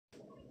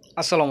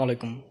আসসালামু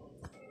আলাইকুম।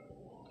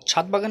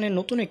 ছাদ বাগানের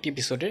নতুন একটি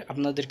এপিসোডে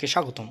আপনাদেরকে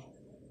স্বাগতম।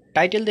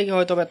 টাইটেল দেখে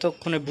হয়তো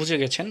এতক্ষণে বুঝে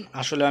গেছেন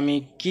আসলে আমি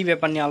কি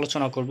ব্যাপার নিয়ে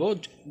আলোচনা করব।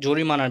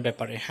 জরিমানার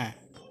ব্যাপারে। হ্যাঁ,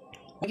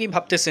 অনেকেই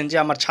ভাবতেছেন যে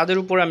আমার ছাদের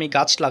উপরে আমি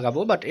গাছ লাগাবো,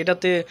 বাট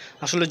এটাতে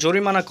আসলে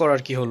জরিমানা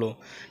করার কি হলো।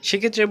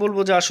 সেক্ষেত্রে বলবো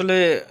যে আসলে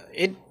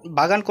এ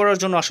বাগান করার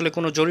জন্য আসলে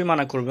কোনো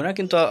জরিমানা করবে না,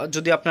 কিন্তু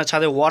যদি আপনার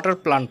ছাদে ওয়াটার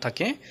প্লান্ট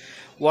থাকে,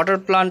 ওয়াটার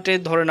প্লান্টে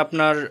ধরেন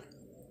আপনার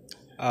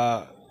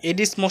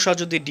এডিস মশা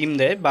যদি ডিম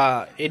দেয় বা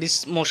এডিস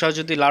মশা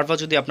যদি লার্ভা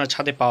যদি আপনার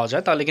ছাদে পাওয়া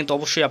যায়, তাহলে কিন্তু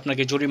অবশ্যই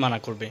আপনাকে জরিমানা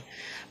করবে।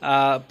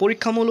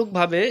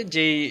 পরীক্ষামূলকভাবে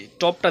যেই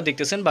টবটা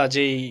দেখতেছেন বা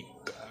যেই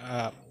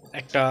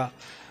একটা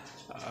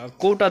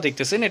কৌটা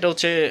দেখতেছেন, এটা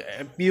হচ্ছে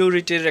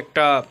পিওরিটির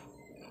একটা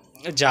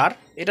জার।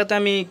 এটাতে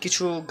আমি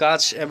কিছু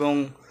গাছ এবং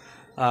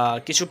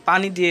কিছু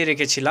পানি দিয়ে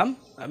রেখেছিলাম।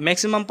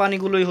 ম্যাক্সিমাম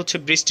পানিগুলোই হচ্ছে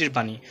বৃষ্টির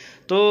পানি।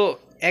 তো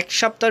এক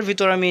সপ্তাহের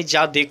ভিতর আমি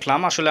যা দেখলাম,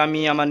 আসলে আমি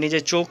আমার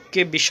নিজের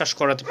চোখকে বিশ্বাস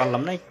করাতে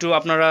পারলাম না। একটু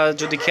আপনারা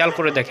যদি খেয়াল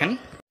করে দেখেন,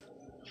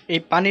 এই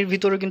পানির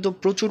ভিতরে কিন্তু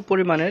প্রচুর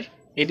পরিমাণের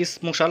এডিস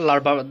মশার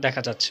লার্ভা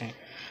দেখা যাচ্ছে।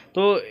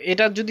 তো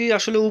এটা যদি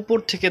আসলে উপর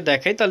থেকে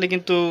দেখাই, তাহলে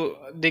কিন্তু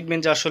দেখবেন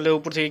যে আসলে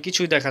উপর থেকে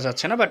কিছুই দেখা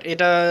যাচ্ছে না, বাট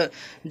এটা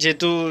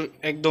যেহেতু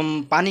একদম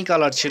পানি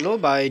কালার ছিল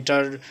বা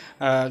এটার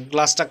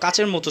গ্লাসটা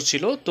কাচের মতো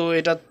ছিল, তো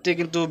এটাতে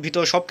কিন্তু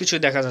ভিতরে সব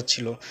কিছুই দেখা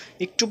যাচ্ছিল।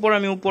 একটু পর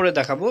আমি উপরে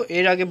দেখাবো।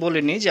 এর আগে বলে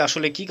নিই যে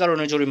আসলে কি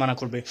কারণে জরিমানা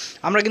করবে।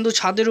 আমরা কিন্তু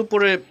ছাদের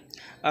উপরে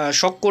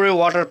শখ করে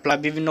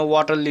বিভিন্ন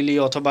ওয়াটার লিলি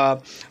অথবা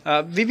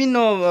বিভিন্ন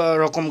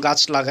রকম গাছ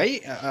লাগাই,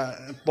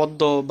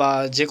 পদ্ম বা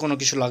যে কোনো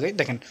কিছু লাগাই।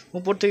 দেখেন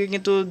উপর থেকে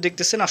কিন্তু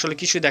দেখতেছেন আসলে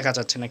কিছুই দেখা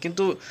যাচ্ছে না,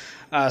 কিন্তু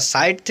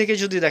সাইড থেকে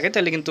যদি দেখে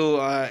তাহলে কিন্তু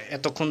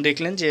এতক্ষণ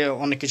দেখলেন যে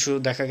অনেক কিছু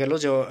দেখা গেল,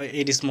 যে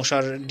এডিস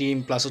মশার ডিম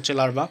প্লাস হচ্ছে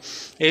লার্ভা,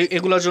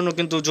 এগুলোর জন্য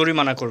কিন্তু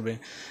জরিমানা করবে।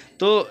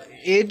 তো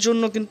এর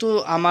জন্য কিন্তু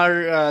আমার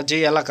যে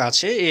এলাকা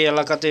আছে, এই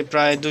এলাকাতে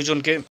প্রায়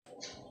দুজনকে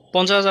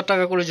 50,000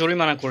 টাকা করে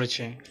জরিমানা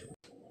করেছে।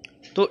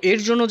 তো এর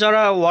জন্য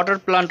যারা ওয়াটার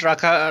প্লান্ট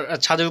রাখা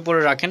ছাদের উপরে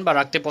রাখেন বা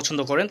রাখতে পছন্দ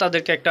করেন,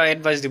 তাদেরকে একটা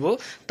অ্যাডভাইস দিব।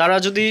 তারা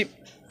যদি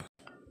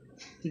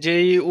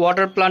যেই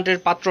ওয়াটার প্লান্টের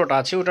পাত্রটা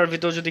আছে ওটার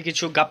ভিতর যদি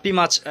কিছু গাপ্পি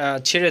মাছ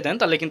ছেড়ে দেন,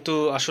 তাহলে কিন্তু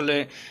আসলে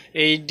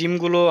এই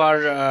ডিমগুলো আর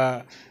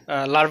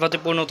লার্ভাতে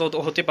পরিণত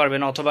হতে পারবে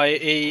না, অথবা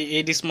এই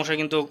এডিস মশা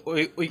কিন্তু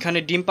ওইখানে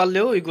ডিম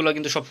পারলেও ওইগুলো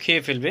কিন্তু সব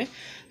খেয়ে ফেলবে।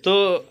 তো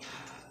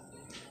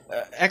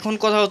এখন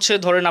কথা হচ্ছে,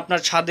 ধরেন আপনার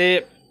ছাদে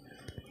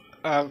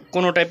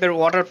কোনো টাইপের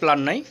ওয়াটার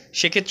প্ল্যান্ট নাই,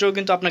 সেক্ষেত্রেও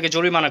কিন্তু আপনাকে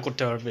জরিমানা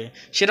করতে পারবে।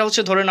 সেটা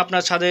হচ্ছে ধরেন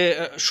আপনার ছাদে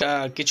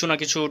কিছু না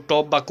কিছু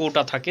টব বা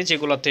কৌটা থাকে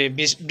যেগুলোতে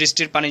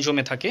বৃষ্টির পানি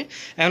জমে থাকে।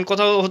 এখন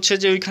কথা হচ্ছে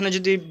যে ওইখানে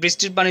যদি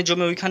বৃষ্টির পানি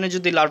জমে ওইখানে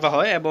যদি লার্ভা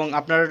হয় এবং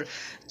আপনার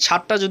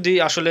ছাদটা যদি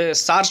আসলে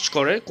সার্চ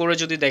করে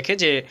যদি দেখে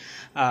যে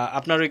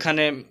আপনার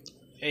ওইখানে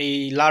এই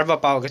লার্ভা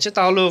পাওয়া গেছে,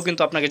 তাহলেও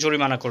কিন্তু আপনাকে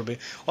জরিমানা করবে।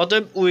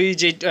 অতএব ওই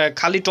যে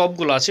খালি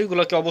টবগুলো আছে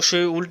ওইগুলোকে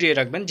অবশ্যই উল্টিয়ে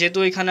রাখবেন, যেহেতু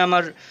এখানে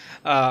আমার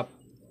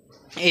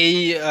এই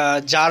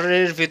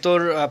জারের ভেতর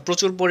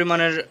প্রচুর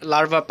পরিমাণের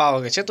লার্ভা পাওয়া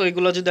গেছে। তো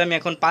এগুলো যদি আমি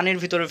এখন পানির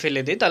ভিতরে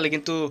ফেলে দিই, তাহলে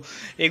কিন্তু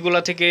এগুলা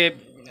থেকে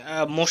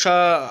মশা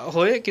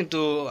হয়ে কিন্তু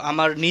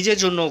আমার নিজের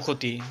জন্যও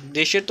ক্ষতি।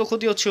 দেশের তো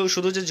ক্ষতি হচ্ছে,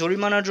 শুধু যে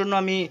জরিমানার জন্য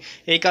আমি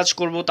এই কাজ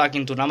করব তা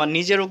কিন্তু না, আমার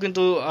নিজেরও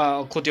কিন্তু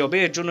ক্ষতি হবে।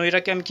 এর জন্য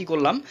এটাকে আমি কি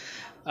করলাম,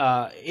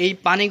 এই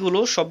পানিগুলো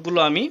সবগুলো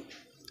আমি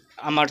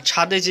আমার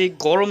ছাদে যে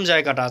গরম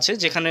জায়গাটা আছে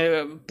যেখানে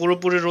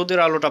পুরোপুরি রোদের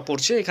আলোটা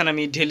পড়ছে, এখানে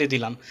আমি ঢেলে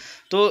দিলাম।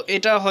 তো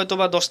এটা হয়তো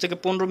বা 10 থেকে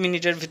 15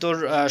 মিনিটের ভিতর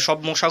সব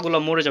মশাগুলো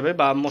মরে যাবে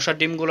বা মশার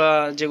ডিমগুলো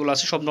যেগুলো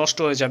আছে সব নষ্ট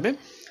হয়ে যাবে।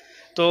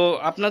 তো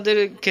আপনাদের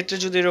ক্ষেত্রে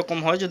যদি এরকম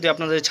হয়, যদি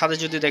আপনাদের ছাদে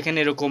যদি দেখেন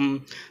এরকম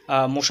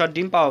মশার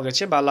ডিম পাওয়া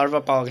গেছে বা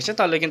লার্ভা পাওয়া গেছে,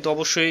 তাহলে কিন্তু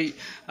অবশ্যই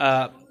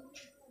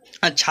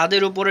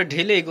ছাদের উপরে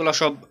ঢেলে এগুলো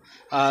সব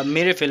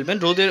মেরে ফেলবেন।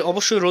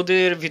 অবশ্যই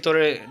রোদের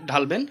ভিতরে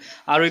ঢালবেন।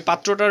 আর ওই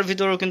পাত্রটার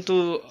ভিতরেও কিন্তু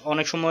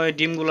অনেক সময়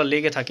ডিমগুলো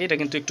লেগে থাকে, এটা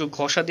কিন্তু একটু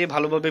ঘষা দিয়ে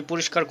ভালোভাবে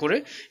পরিষ্কার করে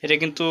এটা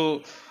কিন্তু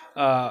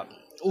আহ,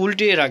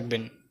 উল্টিয়ে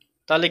রাখবেন।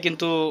 তাহলে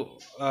কিন্তু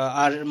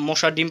আর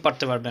মশা ডিম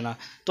পাড়তে পারবে না।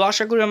 তো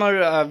আশা করি আমার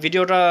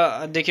ভিডিওটা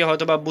দেখে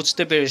হয়তো বা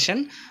বুঝতে পেরেছেন।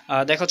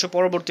 দেখা হচ্ছে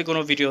পরবর্তী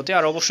কোনো ভিডিওতে।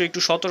 আর অবশ্যই একটু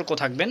সতর্ক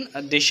থাকবেন।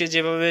 দেশে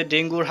যেভাবে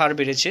ডেঙ্গুর হার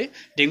বেড়েছে,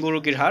 ডেঙ্গু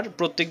রোগীর হার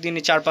প্রত্যেক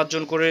দিনই 4-5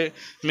 জন করে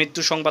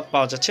মৃত্যু সংবাদ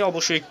পাওয়া যাচ্ছে,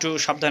 অবশ্যই একটু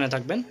সাবধানে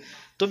থাকবেন।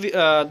 তো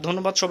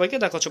ধন্যবাদ সবাইকে,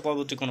 দেখা হচ্ছে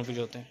পরবর্তী কোনো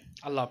ভিডিওতে।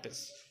 আল্লাহ হাফেজ।